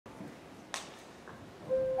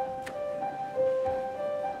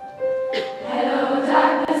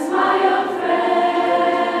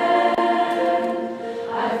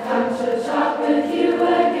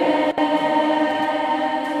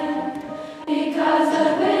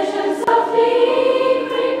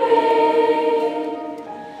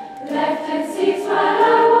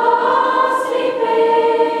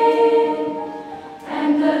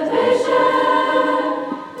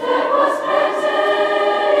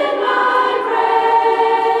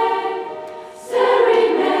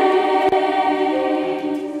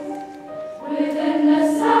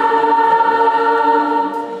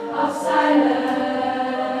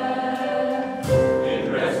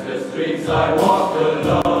walk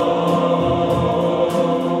alone,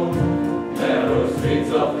 narrow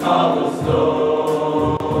streets of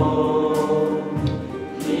cobblestone,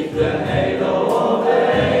 neath the halo of a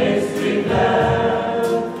street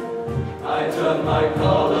lamp, I turn my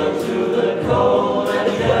collar to the cold and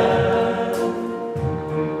damp.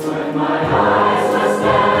 When my eyes were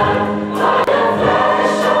stabbed by the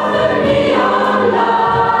flash of the neon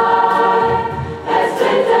light that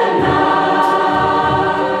split the night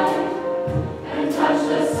and touched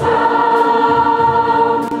the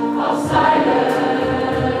sound of silence,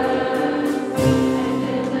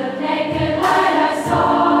 and in the naked light I saw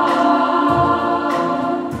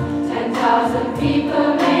 10,000 people,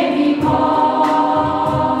 maybe more,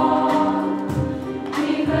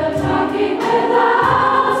 people talking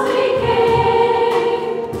without speaking,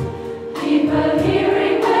 people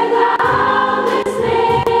hearing without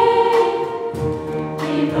listening,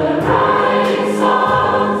 people writing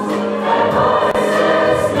songs that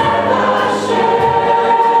voices never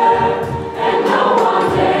share, and no one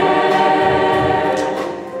dared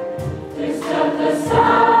disturb the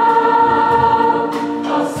sound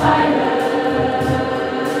of silence.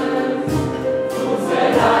 Who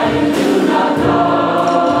said I do not know?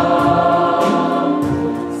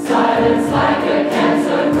 Silence like a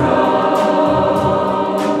cancer grows.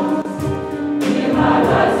 Hear my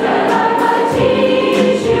words that I might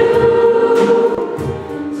teach you.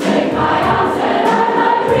 Take my arms that I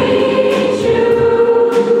might reach you.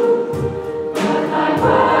 But my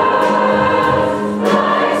words,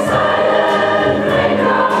 like silent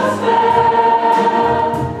raindrops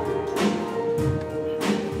fell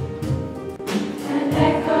and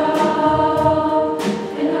echo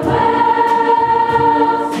in the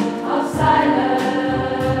wells of silence.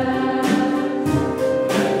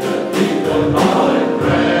 People bow and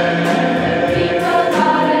pray. People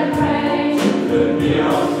bow and pray to the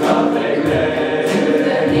neon god they made. To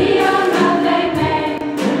the neon god they made.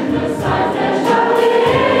 And the signs that show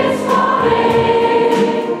it's forming.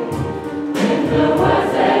 In the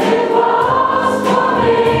words that it was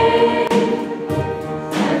forming.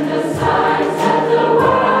 And the signs that the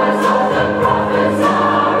words of the prophets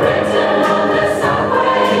are written on the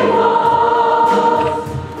subway walls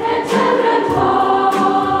and tenement walls,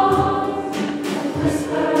 and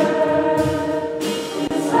whispered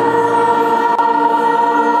in sound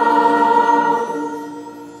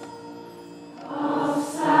of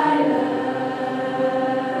silence.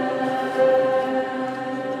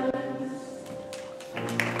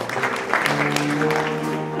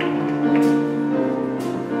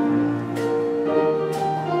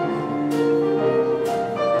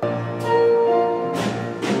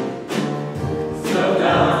 Slow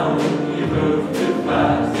down, you move too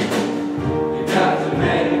fast. You got to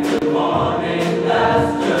make the morning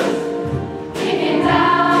last. Just kicking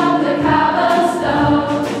down the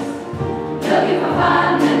cobblestones, looking for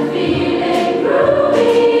fun and feeling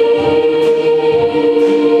groovy.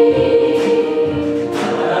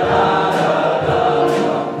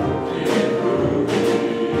 Da-da-da-da-da-da, feeling groovy.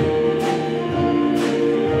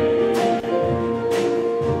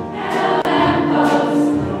 And a lamppost,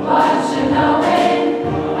 watch you knowing.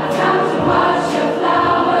 I've come to watch your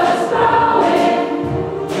flowers growing.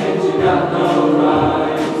 Ain't you got no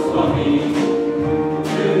rhymes for me?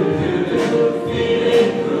 Do-do-do,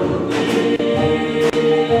 feeling groovy.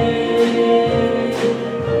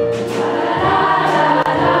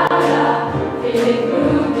 Da-da-da-da-da, feeling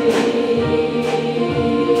groovy.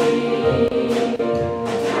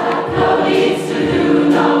 Got no needs to do,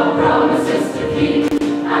 no promises to keep.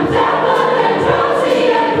 I'm dappled and drowsy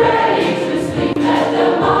and ready to sleep. Let the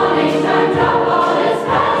morning time drop all its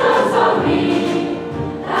petals on me.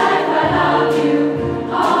 Life, I love you,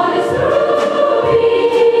 all is groovy.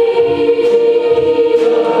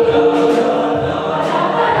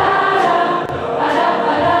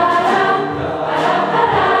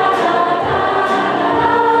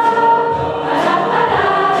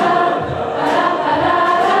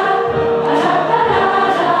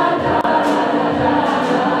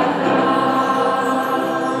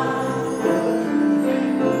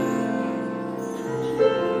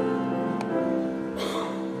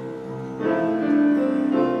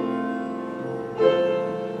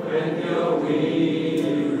 When you're weak